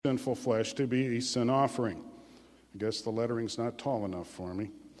sinful flesh to be a sin offering. I guess the lettering's not tall enough for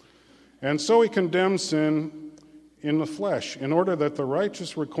me. And so he condemned sin in the flesh, in order that the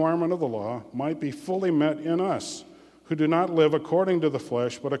righteous requirement of the law might be fully met in us, who do not live according to the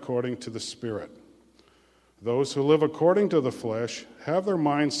flesh, but according to the Spirit. Those who live according to the flesh have their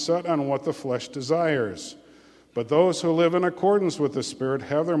minds set on what the flesh desires, but those who live in accordance with the Spirit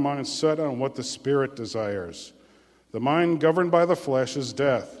have their minds set on what the Spirit desires. The mind governed by the flesh is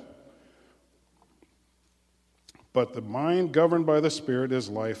death, but the mind governed by the Spirit is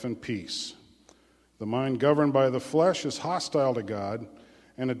life and peace. The mind governed by the flesh is hostile to God,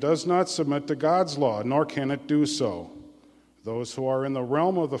 and it does not submit to God's law, nor can it do so. Those who are in the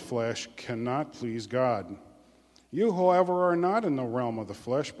realm of the flesh cannot please God. You, however, are not in the realm of the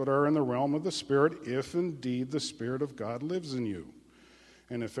flesh, but are in the realm of the Spirit, if indeed the Spirit of God lives in you.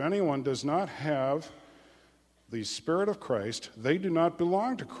 And if anyone does not have the Spirit of Christ, they do not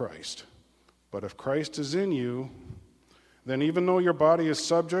belong to Christ. But if Christ is in you, then even though your body is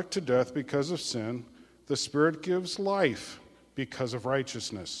subject to death because of sin, the Spirit gives life because of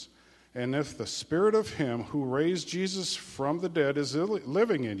righteousness. And if the Spirit of him who raised Jesus from the dead is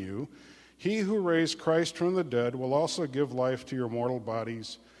living in you, he who raised Christ from the dead will also give life to your mortal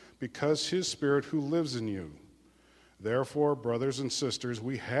bodies, because his Spirit who lives in you. Therefore, brothers and sisters,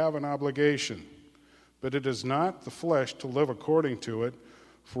 we have an obligation, but it is not the flesh to live according to it.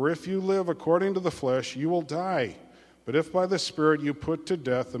 For if you live according to the flesh, you will die. But if by the Spirit you put to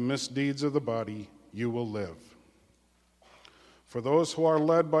death the misdeeds of the body, you will live. For those who are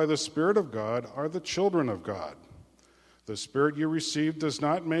led by the Spirit of God are the children of God. The Spirit you received does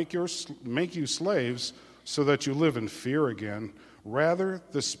not make you slaves so that you live in fear again. Rather,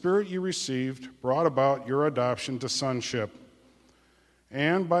 the Spirit you received brought about your adoption to sonship.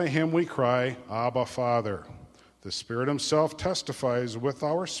 And by him we cry, Abba, Father. The Spirit himself testifies with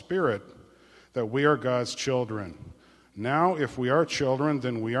our spirit that we are God's children. Now, if we are children,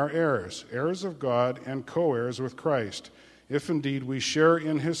 then we are heirs, heirs of God and co-heirs with Christ, if indeed we share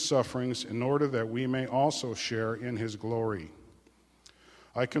in his sufferings, in order that we may also share in his glory.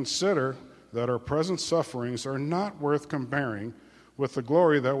 I consider that our present sufferings are not worth comparing with the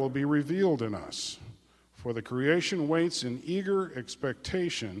glory that will be revealed in us. For the creation waits in eager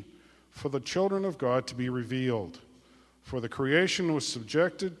expectation for the children of God to be revealed. For the creation was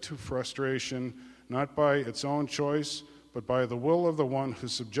subjected to frustration, not by its own choice, but by the will of the one who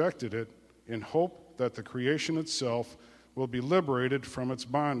subjected it, in hope that the creation itself will be liberated from its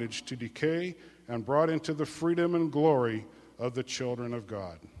bondage to decay and brought into the freedom and glory of the children of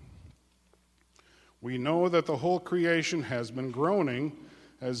God. We know that the whole creation has been groaning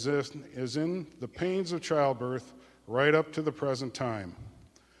as in the pains of childbirth right up to the present time.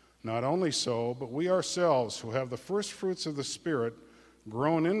 Not only so, but we ourselves, who have the first fruits of the Spirit,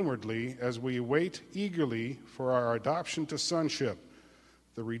 groan inwardly as we wait eagerly for our adoption to sonship,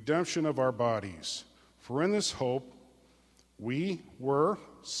 the redemption of our bodies. For in this hope we were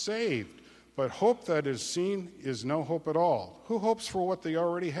saved. But hope that is seen is no hope at all. Who hopes for what they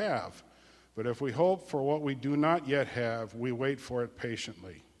already have? But if we hope for what we do not yet have, we wait for it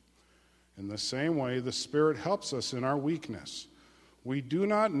patiently. In the same way, the Spirit helps us in our weakness. We do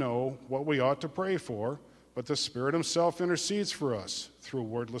not know what we ought to pray for, but the Spirit himself intercedes for us through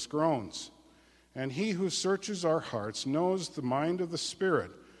wordless groans. And he who searches our hearts knows the mind of the Spirit,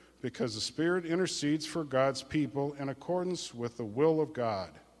 because the Spirit intercedes for God's people in accordance with the will of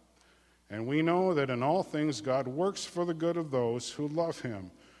God. And we know that in all things God works for the good of those who love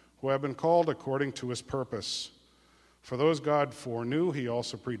him, who have been called according to his purpose. For those God foreknew, he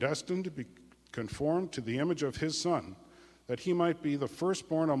also predestined to be conformed to the image of his Son, that he might be the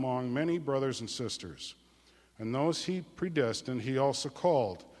firstborn among many brothers and sisters. And those he predestined, he also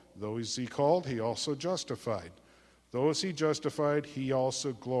called. Those he called, he also justified. Those he justified, he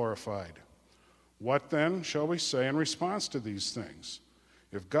also glorified. What then shall we say in response to these things?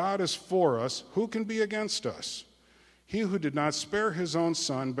 If God is for us, who can be against us? He who did not spare his own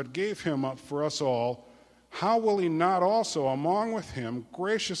Son, but gave him up for us all, how will he not also, along with him,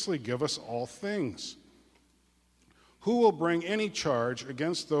 graciously give us all things? Who will bring any charge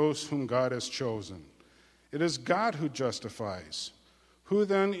against those whom God has chosen? It is God who justifies. Who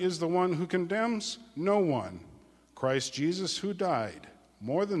then is the one who condemns? No one. Christ Jesus, who died,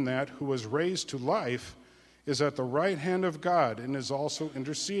 more than that, who was raised to life, is at the right hand of God and is also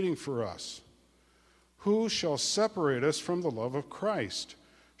interceding for us. Who shall separate us from the love of Christ?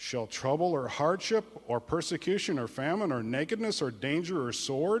 Shall trouble or hardship or persecution or famine or nakedness or danger or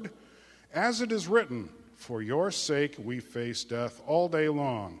sword? As it is written, for your sake we face death all day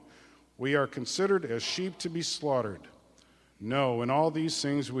long. We are considered as sheep to be slaughtered. No, in all these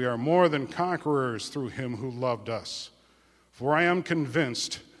things we are more than conquerors through him who loved us. For I am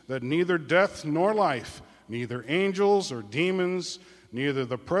convinced that neither death nor life, neither angels or demons, neither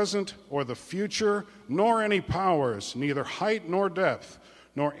the present or the future, nor any powers, neither height nor depth,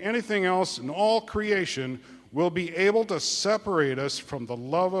 nor anything else in all creation will be able to separate us from the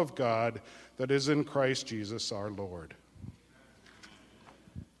love of God that is in Christ Jesus our Lord.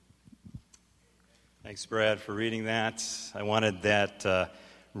 Thanks, Brad, for reading that. I wanted that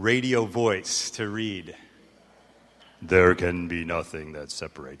radio voice to read. There can be nothing that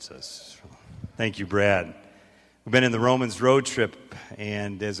separates us. Thank you, Brad. We've been in the Romans road trip,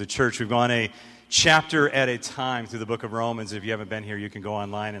 and as a church, we've gone a chapter at a time through the book of Romans. If you haven't been here, you can go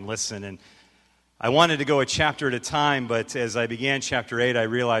online and listen. And I wanted to go a chapter at a time, but as I began chapter 8, I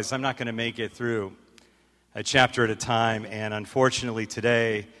realized I'm not going to make it through a chapter at a time. And unfortunately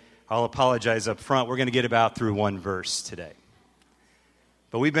today, I'll apologize up front, we're going to get about through one verse today.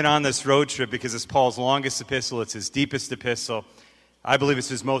 But we've been on this road trip because it's Paul's longest epistle. It's his deepest epistle. I believe it's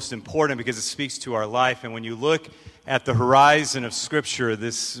his most important because it speaks to our life. And when you look at the horizon of Scripture,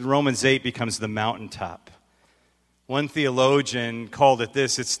 this Romans 8 becomes the mountaintop. One theologian called it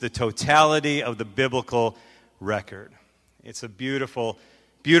this: it's the totality of the biblical record. It's a beautiful,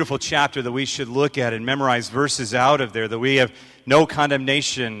 beautiful chapter that we should look at and memorize verses out of there, that we have no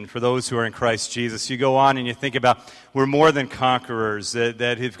condemnation for those who are in Christ Jesus. You go on and you think about we're more than conquerors, that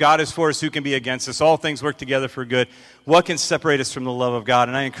if God is for us, who can be against us? All things work together for good. What can separate us from the love of God?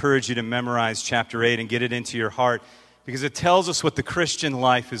 And I encourage you to memorize chapter 8 and get it into your heart, because it tells us what the Christian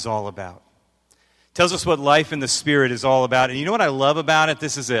life is all about. It tells us what life in the Spirit is all about. And you know what I love about it?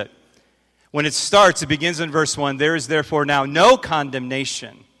 This is it. When it starts, it begins in verse 1, there is therefore now no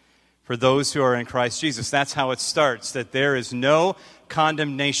condemnation for those who are in Christ Jesus. That's how it starts, that there is no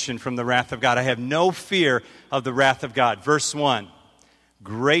condemnation from the wrath of God. I have no fear of the wrath of God. Verse 1,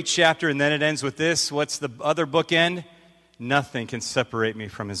 great chapter, and then it ends with this. What's the other bookend? Nothing can separate me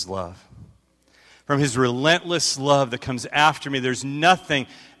from his love. From his relentless love that comes after me, there's nothing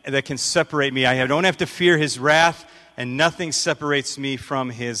that can separate me. I don't have to fear his wrath, and nothing separates me from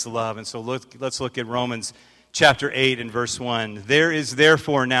his love. And so let's look at Romans chapter 8 and verse 1. There is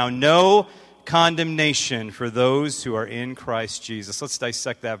therefore now no condemnation for those who are in Christ Jesus. Let's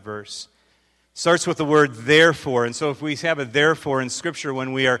dissect that verse. It starts with the word therefore. And so if we have a therefore in Scripture,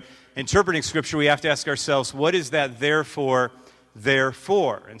 when we are interpreting Scripture, we have to ask ourselves, what is that therefore?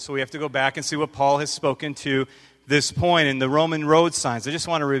 And so we have to go back and see what Paul has spoken to this point in the Roman road signs. I just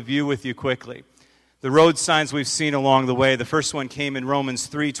want to review with you quickly the road signs we've seen along the way. The first one came in Romans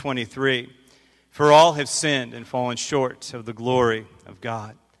 3:23. For all have sinned and fallen short of the glory of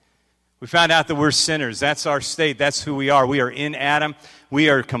God. We found out that we're sinners. That's our state. That's who we are. We are in Adam. We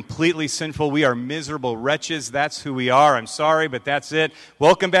are completely sinful. We are miserable wretches. That's who we are. I'm sorry, but that's it.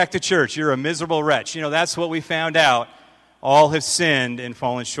 Welcome back to church. You're a miserable wretch. You know, that's what we found out. All have sinned and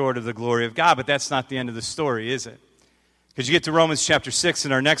fallen short of the glory of God. But that's not the end of the story, is it? Because you get to Romans chapter 6,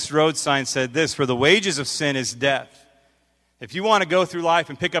 and our next road sign said this: for the wages of sin is death. If you want to go through life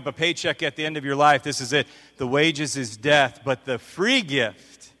and pick up a paycheck at the end of your life, this is it. The wages is death, but the free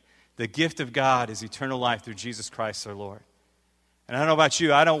gift, the gift of God, is eternal life through Jesus Christ our Lord. And I don't know about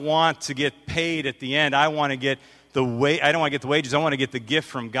you, I don't want to get paid at the end. I don't want to get the wages. I want to get the gift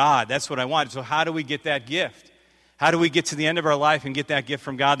from God. That's what I want. So how do we get that gift? How do we get to the end of our life and get that gift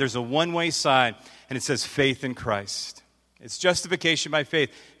from God? There's a one-way side, and it says faith in Christ. It's justification by faith.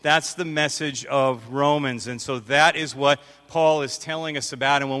 That's the message of Romans. And so that is what Paul is telling us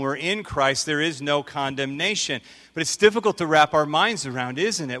about. And when we're in Christ, there is no condemnation. But it's difficult to wrap our minds around,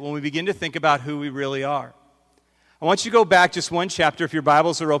 isn't it, when we begin to think about who we really are? I want you to go back just one chapter. If your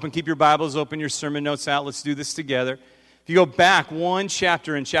Bibles are open, keep your Bibles open, your sermon notes out. Let's do this together. If you go back one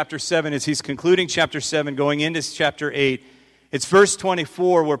chapter in chapter 7, as he's concluding chapter 7, going into chapter 8, it's verse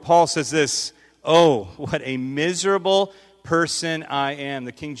 24 where Paul says this: oh, what a miserable person I am.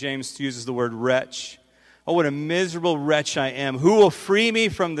 The King James uses the word wretch. Oh, what a miserable wretch I am. Who will free me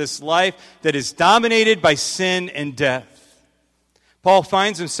from this life that is dominated by sin and death? Paul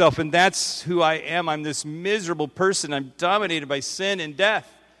finds himself, and that's who I am. I'm this miserable person. I'm dominated by sin and death.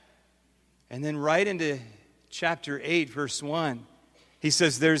 And then right into chapter 8, verse 1, he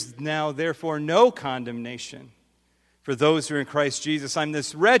says, there's now therefore no condemnation for those who are in Christ Jesus. I'm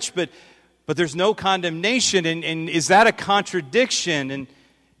this wretch, but there's no condemnation. And is that a contradiction?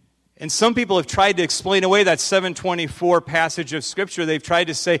 And some people have tried to explain away that 7:24 passage of Scripture. They've tried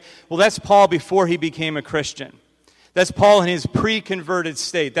to say, well, that's Paul before he became a Christian. That's Paul in his pre-converted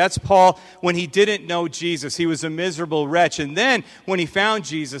state. That's Paul when he didn't know Jesus. He was a miserable wretch. And then when he found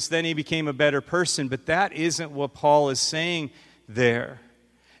Jesus, then he became a better person. But that isn't what Paul is saying there.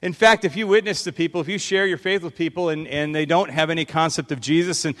 In fact, if you witness to people, if you share your faith with people and they don't have any concept of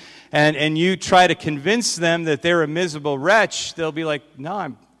Jesus and you try to convince them that they're a miserable wretch, they'll be like, no,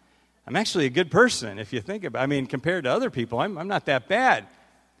 I'm actually a good person if you think about it. I mean, compared to other people, I'm not that bad.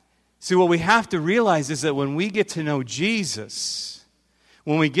 See, what we have to realize is that when we get to know Jesus,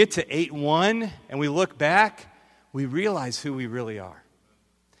 when we get to 8:1 and we look back, we realize who we really are.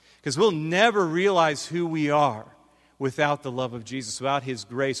 Because we'll never realize who we are without the love of Jesus, without His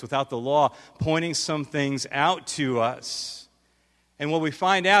grace, without the law pointing some things out to us. And what we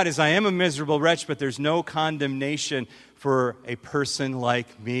find out is I am a miserable wretch, but there's no condemnation for a person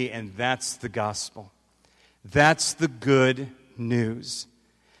like me, and that's the gospel. That's the good news.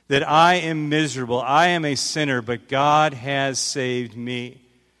 That I am miserable, I am a sinner, but God has saved me.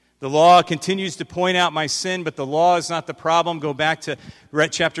 The law continues to point out my sin, but the law is not the problem. Go back to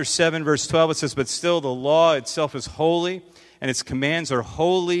chapter 7, verse 12. It says, but still the law itself is holy, and its commands are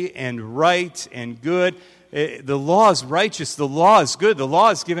holy and right and good. The law is righteous. The law is good. The law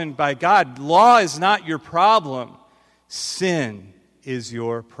is given by God. Law is not your problem. Sin is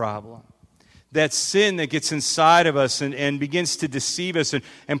your problem. That sin that gets inside of us and begins to deceive us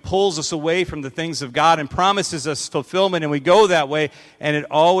and pulls us away from the things of God and promises us fulfillment, and we go that way, and it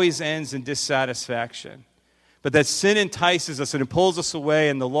always ends in dissatisfaction. But that sin entices us and it pulls us away,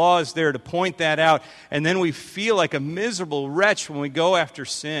 and the law is there to point that out, and then we feel like a miserable wretch when we go after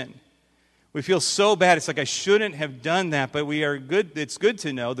sin. We feel so bad. It's like I shouldn't have done that, but we are good. It's good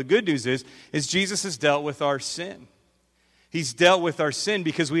to know. The good news is Jesus has dealt with our sin. He's dealt with our sin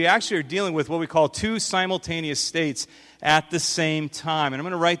because we actually are dealing with what we call two simultaneous states at the same time. And I'm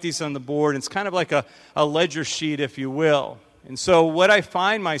going to write these on the board. It's kind of like a ledger sheet, if you will. And so what I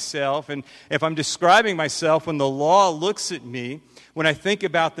find myself, and if I'm describing myself when the law looks at me, when I think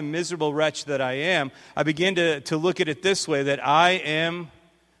about the miserable wretch that I am, I begin to look at it this way, that I am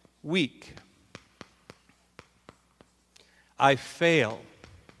weak. I fail.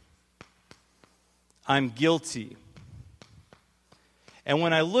 I'm guilty. And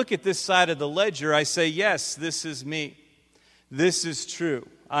when I look at this side of the ledger, I say, yes, this is me. This is true.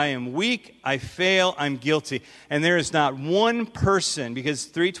 I am weak, I fail, I'm guilty. And there is not one person, because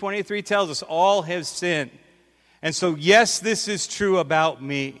 3:23 tells us all have sinned. And so, yes, this is true about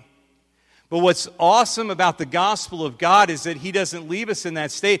me. But what's awesome about the gospel of God is that He doesn't leave us in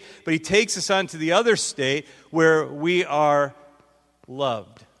that state, but He takes us on to the other state where we are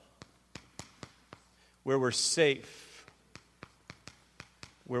loved, where we're safe,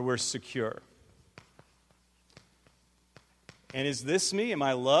 where we're secure. And is this me? Am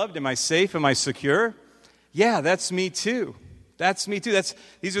I loved? Am I safe? Am I secure? Yeah, that's me too. That's me too.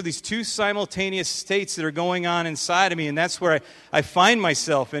 These are these two simultaneous states that are going on inside of me, and that's where I find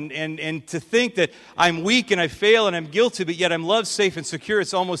myself. And to think that I'm weak and I fail and I'm guilty, but yet I'm loved, safe, and secure,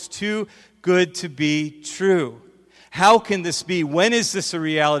 it's almost too good to be true. How can this be? When is this a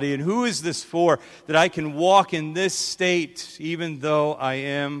reality? And who is this for, that I can walk in this state even though I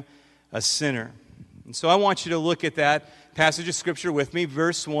am a sinner? And so I want you to look at that passage of Scripture with me,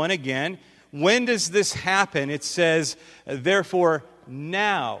 verse 1 again. When does this happen? It says, therefore,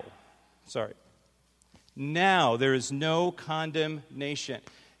 now there is no condemnation.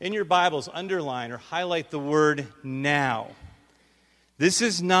 In your Bibles, underline or highlight the word now. This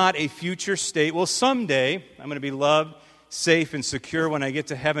is not a future state. Well, someday I'm going to be loved, safe, and secure when I get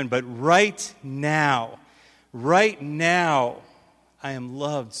to heaven. But right now, I am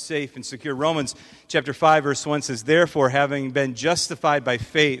loved, safe, and secure. Romans chapter 5, verse 1 says, therefore, having been justified by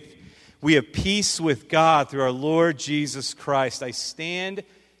faith, we have peace with God through our Lord Jesus Christ. I stand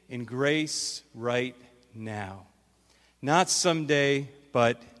in grace right now. Not someday,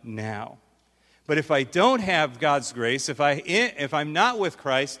 but now. But if I don't have God's grace, if I'm not with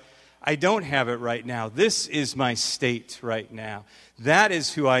Christ, I don't have it right now. This is my state right now. That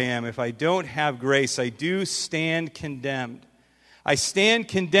is who I am. If I don't have grace, I do stand condemned. I stand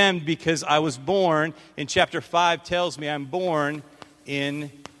condemned because I was born, in chapter 5 tells me I'm born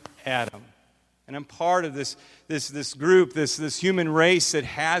in Adam. And I'm part of this group, this human race that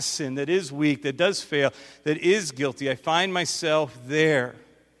has sin, that is weak, that does fail, that is guilty. I find myself there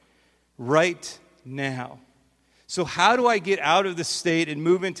right now. So how do I get out of the state and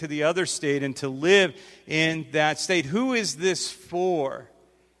move into the other state and to live in that state? Who is this for?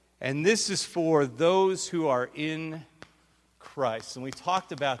 And this is for those who are in Christ. And we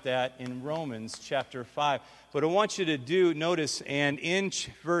talked about that in Romans chapter 5. But I want you to notice, and in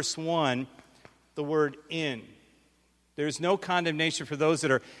verse 1, the word in. There's no condemnation for those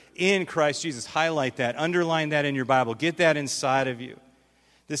that are in Christ Jesus. Highlight that. Underline that in your Bible. Get that inside of you.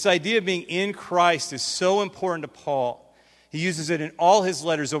 This idea of being in Christ is so important to Paul. He uses it in all his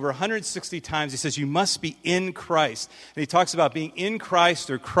letters over 160 times. He says, you must be in Christ. And he talks about being in Christ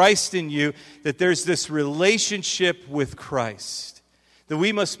or Christ in you, that there's this relationship with Christ, that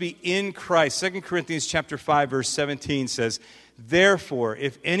we must be in Christ. 2 Corinthians chapter 5, verse 17 says, therefore,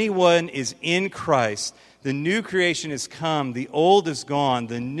 if anyone is in Christ, the new creation has come, the old is gone,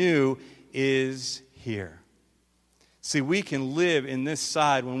 the new is here. See, we can live in this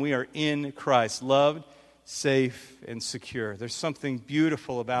side when we are in Christ, loved, safe, and secure. There's something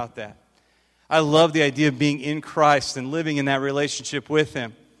beautiful about that. I love the idea of being in Christ and living in that relationship with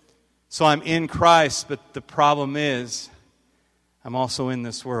Him. So I'm in Christ, but the problem is I'm also in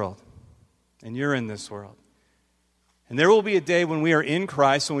this world, and you're in this world. And there will be a day when we are in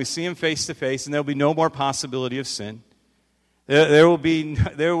Christ, when we see Him face to face, and there will be no more possibility of sin. There won't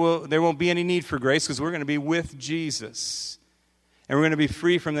be any need for grace because we're going to be with Jesus. And we're going to be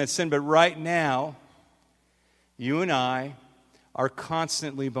free from that sin. But right now, you and I are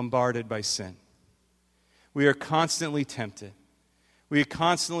constantly bombarded by sin. We are constantly tempted. We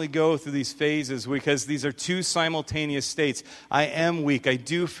constantly go through these phases because these are two simultaneous states. I am weak, I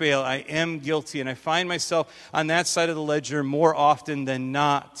do fail, I am guilty, and I find myself on that side of the ledger more often than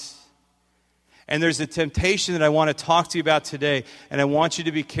not. And there's a temptation that I want to talk to you about today, and I want you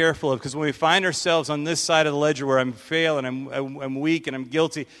to be careful of, because when we find ourselves on this side of the ledger where I'm fail and I'm weak and I'm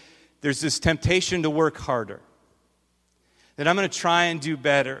guilty, there's this temptation to work harder. That I'm going to try and do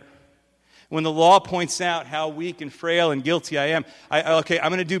better. When the law points out how weak and frail and guilty I am, I'm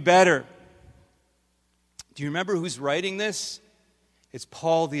going to do better. Do you remember who's writing this? It's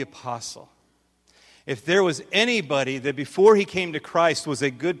Paul the Apostle. If there was anybody that before he came to Christ was a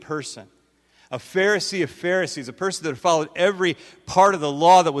good person, a Pharisee of Pharisees, a person that followed every part of the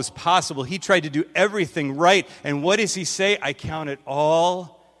law that was possible, he tried to do everything right. And what does he say? I count it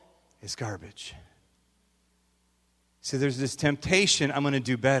all as garbage. So there's this temptation, I'm going to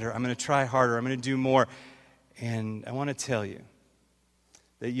do better, I'm going to try harder, I'm going to do more. And I want to tell you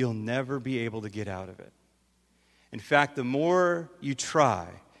that you'll never be able to get out of it. In fact, the more you try,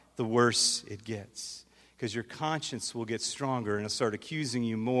 the worse it gets. Because your conscience will get stronger and it'll start accusing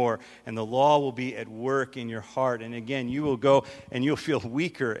you more. And the law will be at work in your heart. And again, you will go and you'll feel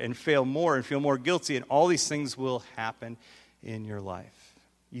weaker and fail more and feel more guilty. And all these things will happen in your life.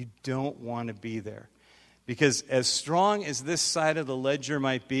 You don't want to be there. Because as strong as this side of the ledger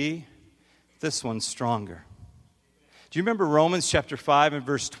might be, this one's stronger. Do you remember Romans chapter 5 and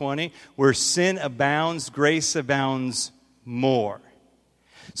verse 20? Where sin abounds, grace abounds more.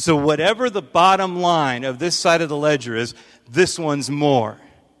 So whatever the bottom line of this side of the ledger is, this one's more.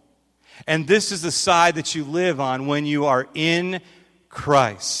 And this is the side that you live on when you are in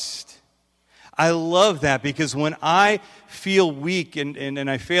Christ. I love that because when I feel weak and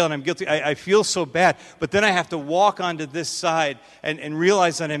I fail and I'm guilty, I feel so bad. But then I have to walk onto this side and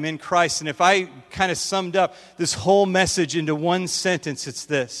realize that I'm in Christ. And if I kind of summed up this whole message into one sentence, it's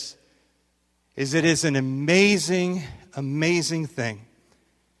this. It is an amazing, amazing thing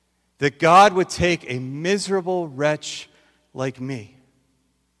that God would take a miserable wretch like me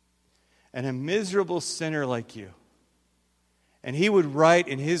and a miserable sinner like you, and He would write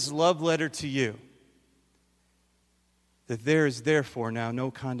in His love letter to you that there is therefore now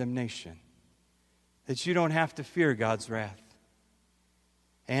no condemnation, that you don't have to fear God's wrath,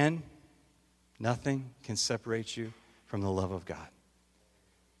 and nothing can separate you from the love of God.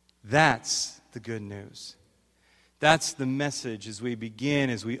 That's the good news. That's the message as we begin,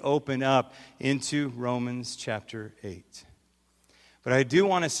 as we open up into Romans chapter 8. But I do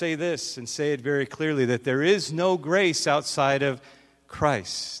want to say this and say it very clearly, that there is no grace outside of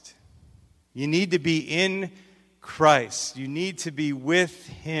Christ. You need to be in Christ. You need to be with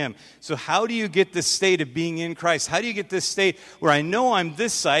Him. So how do you get this state of being in Christ? How do you get this state where I know I'm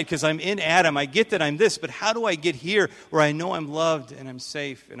this side because I'm in Adam? I get that I'm this, but how do I get here where I know I'm loved and I'm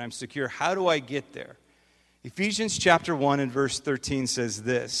safe and I'm secure? How do I get there? Ephesians chapter 1 and verse 13 says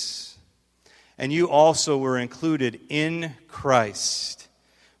this, and you also were included in Christ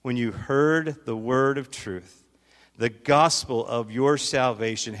when you heard the word of truth, the gospel of your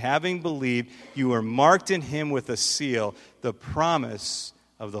salvation. Having believed, you were marked in Him with a seal, the promise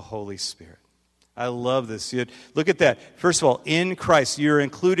of the Holy Spirit. I love this. Look at that. First of all, in Christ. You're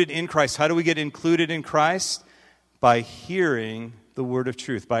included in Christ. How do we get included in Christ? By hearing the word of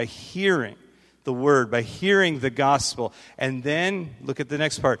truth, by hearing the word, by hearing the gospel. And then, look at the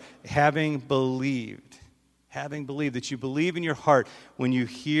next part, having believed. Having believed, that you believe in your heart when you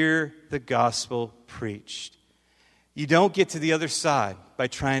hear the gospel preached. You don't get to the other side by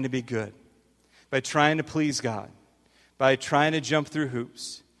trying to be good, by trying to please God, by trying to jump through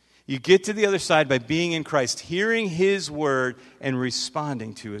hoops. You get to the other side by being in Christ, hearing His word and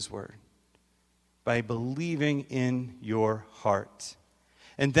responding to His word, by believing in your heart.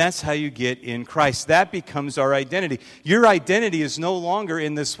 And that's how you get in Christ. That becomes our identity. Your identity is no longer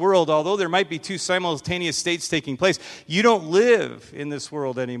in this world, although there might be two simultaneous states taking place. You don't live in this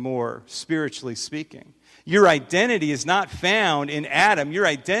world anymore, spiritually speaking. Your identity is not found in Adam. Your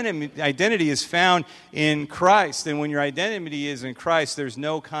identity is found in Christ. And when your identity is in Christ, there's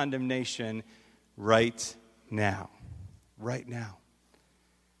no condemnation right now. Right now.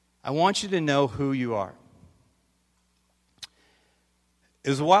 I want you to know who you are. It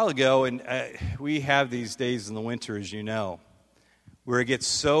was a while ago, and we have these days in the winter, as you know, where it gets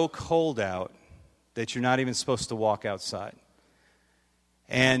so cold out that you're not even supposed to walk outside.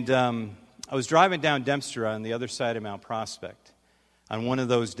 And I was driving down Dempster on the other side of Mount Prospect on one of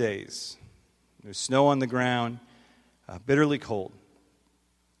those days. There's snow on the ground, bitterly cold.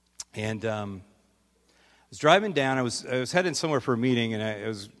 And I was driving down. I was heading somewhere for a meeting, and I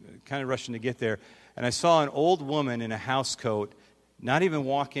was kind of rushing to get there. And I saw an old woman in a housecoat, not even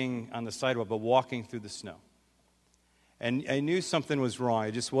walking on the sidewalk, but walking through the snow. And I knew something was wrong.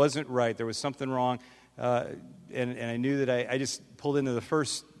 It just wasn't right. There was something wrong. And I knew that I just pulled into the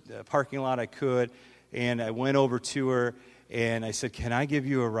first parking lot I could, and I went over to her, and I said, "Can I give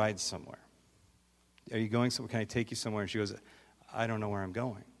you a ride somewhere? Are you going somewhere? Can I take you somewhere?" And she goes, "I don't know where I'm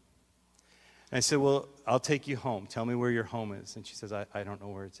going." And I said, "Well, I'll take you home. Tell me where your home is." And she says, I don't know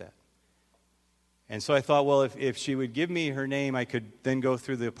where it's at. And so I thought, well, if she would give me her name, I could then go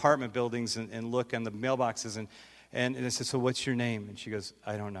through the apartment buildings and look on the mailboxes. And I said, "So what's your name?" And she goes,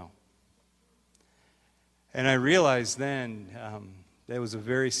 "I don't know." And I realized then that was a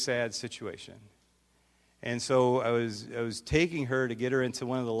very sad situation. And so I was taking her to get her into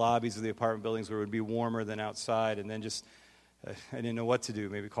one of the lobbies of the apartment buildings where it would be warmer than outside, and then just, I didn't know what to do,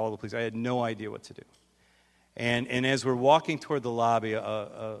 maybe call the police. I had no idea what to do. And as we're walking toward the lobby,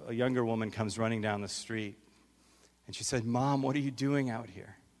 a younger woman comes running down the street. And she said, "Mom, what are you doing out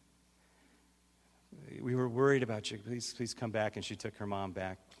here? We were worried about you. Please come back." And she took her mom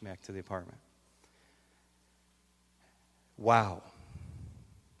back to the apartment. Wow.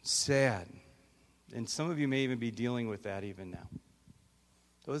 Sad. And some of you may even be dealing with that even now.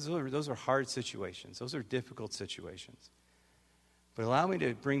 Those are hard situations. Those are difficult situations. But allow me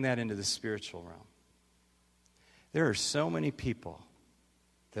to bring that into the spiritual realm. There are so many people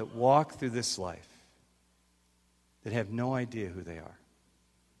that walk through this life that have no idea who they are.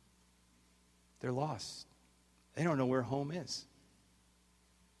 They're lost. They don't know where home is.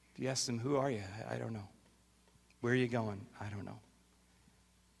 If you ask them, "Who are you?" I don't know. "Where are you going?" I don't know.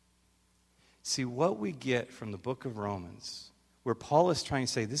 See, what we get from the book of Romans, where Paul is trying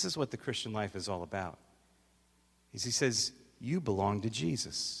to say this is what the Christian life is all about, is he says, you belong to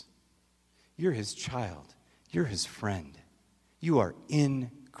Jesus. You're His child. You're His friend. You are in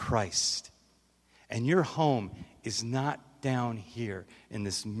Christ. And your home is not down here in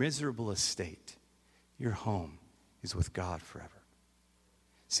this miserable estate. Your home is with God forever.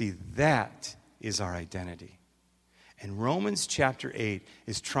 See, that is our identity. And Romans chapter 8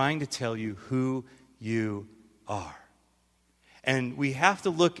 is trying to tell you who you are. And we have to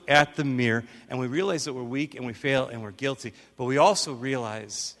look at the mirror, and we realize that we're weak, and we fail, and we're guilty. But we also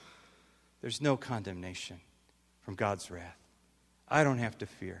realize there's no condemnation from God's wrath. I don't have to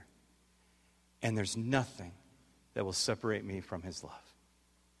fear. And there's nothing that will separate me from His love.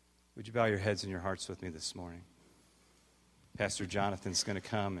 Would you bow your heads and your hearts with me this morning? Pastor Jonathan's going to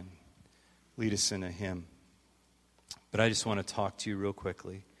come and lead us in a hymn. But I just want to talk to you real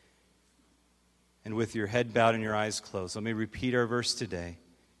quickly. And with your head bowed and your eyes closed, let me repeat our verse today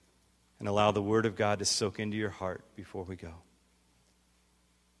and allow the Word of God to soak into your heart before we go.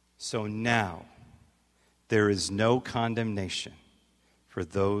 So now, there is no condemnation for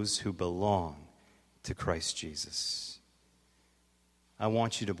those who belong to Christ Jesus. I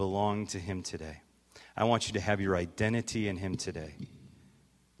want you to belong to Him today. I want you to have your identity in Him today.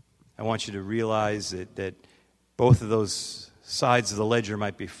 I want you to realize that both of those sides of the ledger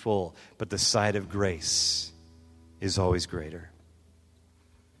might be full, but the side of grace is always greater.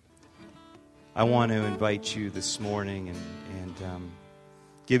 I want to invite you this morning and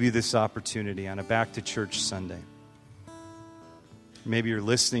give you this opportunity on a Back to Church Sunday. Maybe you're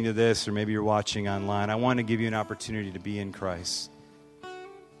listening to this, or maybe you're watching online. I want to give you an opportunity to be in Christ.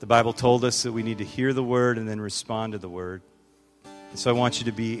 The Bible told us that we need to hear the Word and then respond to the Word. And so I want you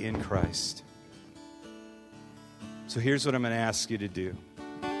to be in Christ. So here's what I'm going to ask you to do.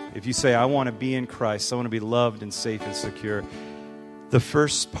 if you say, I want to be in Christ, I want to be loved and safe and secure, the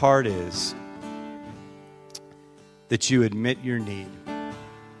first part is that you admit your need.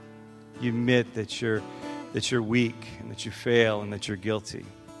 You admit that you're weak and that you fail and that you're guilty.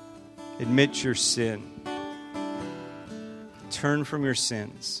 Admit your sin. Turn from your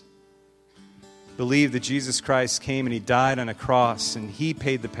sins. Believe that Jesus Christ came and He died on a cross and He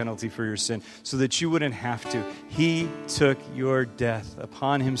paid the penalty for your sin so that you wouldn't have to. He took your death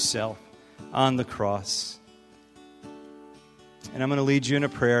upon Himself on the cross. And I'm going to lead you in a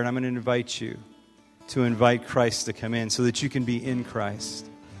prayer, and I'm going to invite you to invite Christ to come in so that you can be in Christ.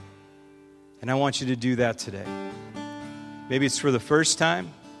 And I want you to do that today. Maybe it's for the first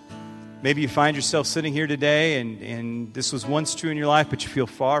time. Maybe you find yourself sitting here today and this was once true in your life, but you feel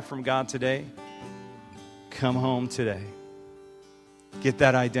far from God today. Come home today. Get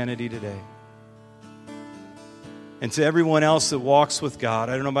that identity today. And to everyone else that walks with God,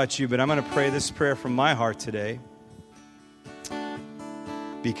 I don't know about you, but I'm going to pray this prayer from my heart today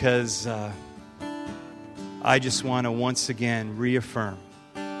because I just want to once again reaffirm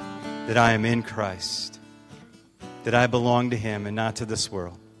that I am in Christ, that I belong to Him and not to this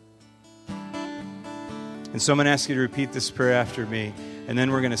world. And so I'm going to ask you to repeat this prayer after me, and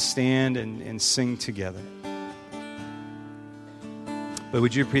then we're going to stand and sing together. But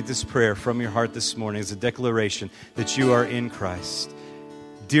would you repeat this prayer from your heart this morning as a declaration that you are in Christ?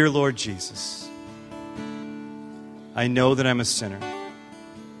 Dear Lord Jesus, I know that I'm a sinner.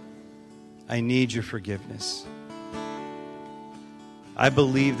 I need your forgiveness. I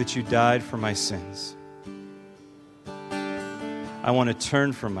believe that you died for my sins. I want to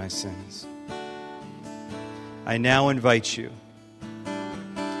turn from my sins. I now invite you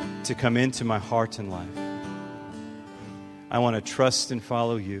to come into my heart and life. I want to trust and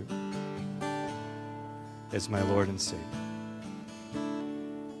follow you as my Lord and Savior.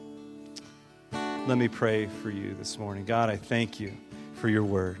 Let me pray for you this morning. God, I thank you for your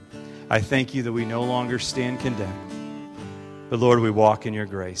word. I thank you that we no longer stand condemned. But Lord, we walk in your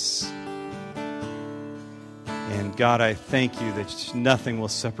grace. And God, I thank you that nothing will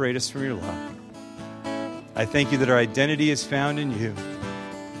separate us from your love. I thank you that our identity is found in you.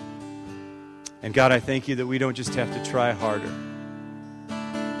 And God, I thank you that we don't just have to try harder,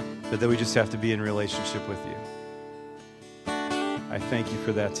 but that we just have to be in relationship with you. I thank you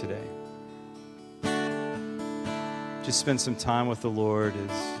for that today. Just spend some time with the Lord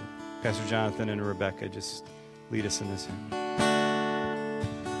as Pastor Jonathan and Rebecca just lead us in this hymn.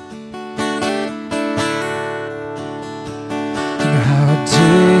 How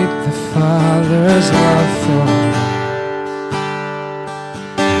deep the Father's love for me,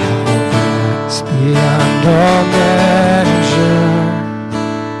 how vast beyond all measure,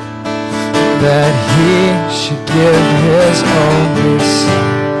 that He should give His only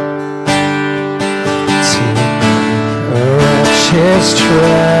Son to me, a wretched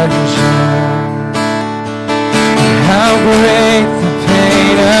treasure. And how great the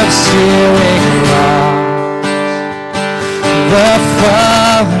pain of sealing loss. The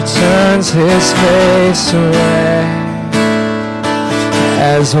Father turns His face away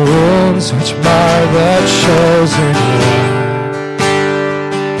as wounds which mar the chosen one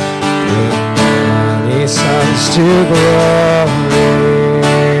bring many sons to glory.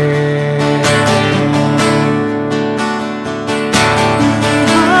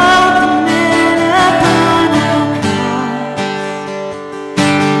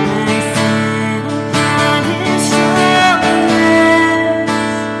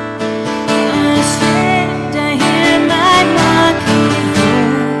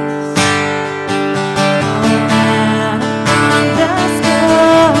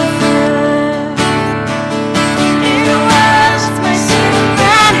 It was my sin.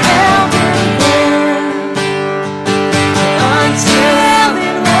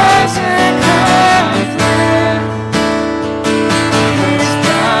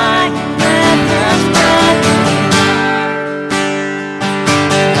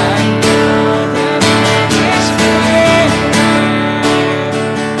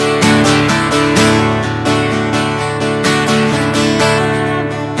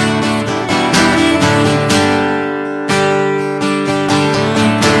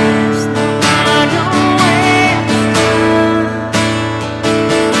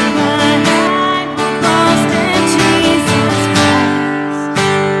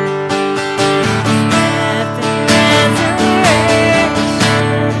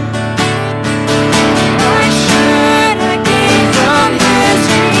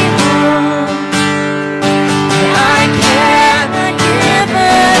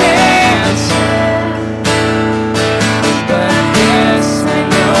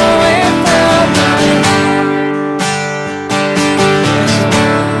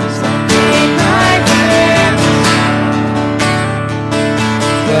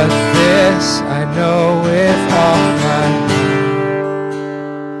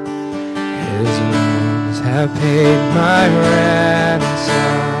 have paid my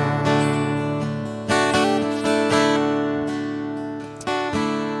ransom.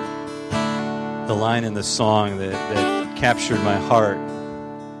 The line in the song that captured my heart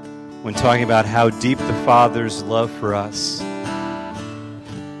when talking about how deep the Father's love for us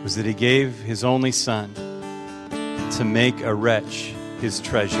was that He gave His only Son to make a wretch His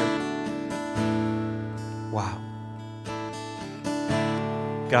treasure. Wow.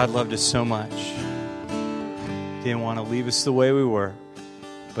 God loved us so much. He didn't want to leave us the way we were,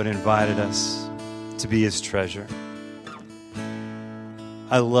 but invited us to be His treasure.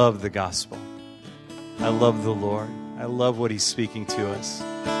 I love the gospel. I love the Lord. I love what He's speaking to us.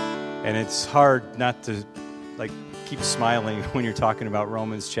 And it's hard not to keep smiling when you're talking about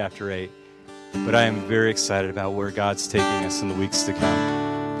Romans chapter 8. But I am very excited about where God's taking us in the weeks to come.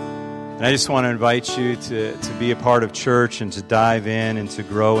 And I just want to invite you to be a part of church and to dive in and to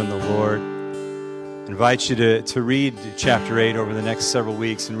grow in the Lord. I invite you to read chapter 8 over the next several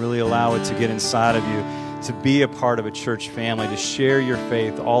weeks and really allow it to get inside of you, to be a part of a church family, to share your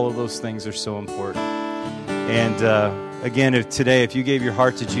faith. All of those things are so important. And again, if you gave your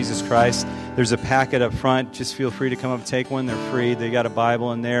heart to Jesus Christ, there's a packet up front. Just feel free to come up and take one. They're free. They got a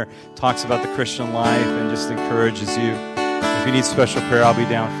Bible in there. Talks about the Christian life and just encourages you. If you need special prayer, I'll be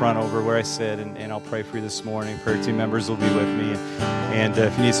down front over where I sit, and I'll pray for you this morning. Prayer team members will be with me. And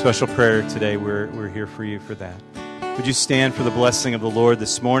if you need special prayer today, we're here for you for that. Would you stand for the blessing of the Lord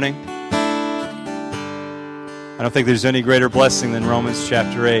this morning? I don't think there's any greater blessing than Romans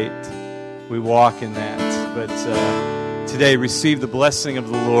chapter 8. We walk in that. But today, receive the blessing of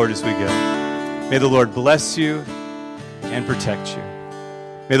the Lord as we go. May the Lord bless you and protect you.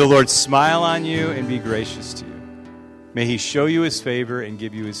 May the Lord smile on you and be gracious to you. May He show you His favor and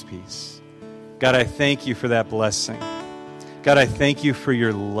give you His peace. God, I thank you for that blessing. God, I thank you for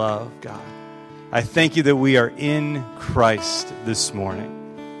your love, God. I thank you that we are in Christ this morning.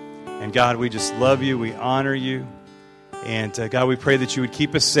 And God, we just love you. We honor you. And God, we pray that you would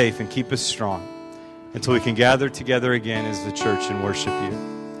keep us safe and keep us strong until we can gather together again as the church and worship you.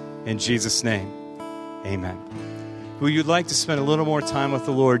 In Jesus' name, amen. If you'd like to spend a little more time with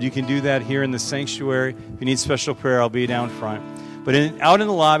the Lord, you can do that here in the sanctuary. If you need special prayer, I'll be down front. But out in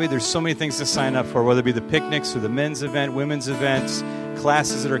the lobby, there's so many things to sign up for, whether it be the picnics or the men's event, women's events,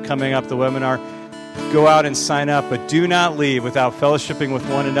 classes that are coming up, the webinar. Go out and sign up, but do not leave without fellowshipping with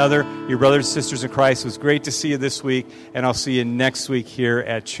one another, your brothers and sisters in Christ. It was great to see you this week, and I'll see you next week here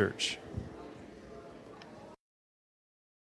at church.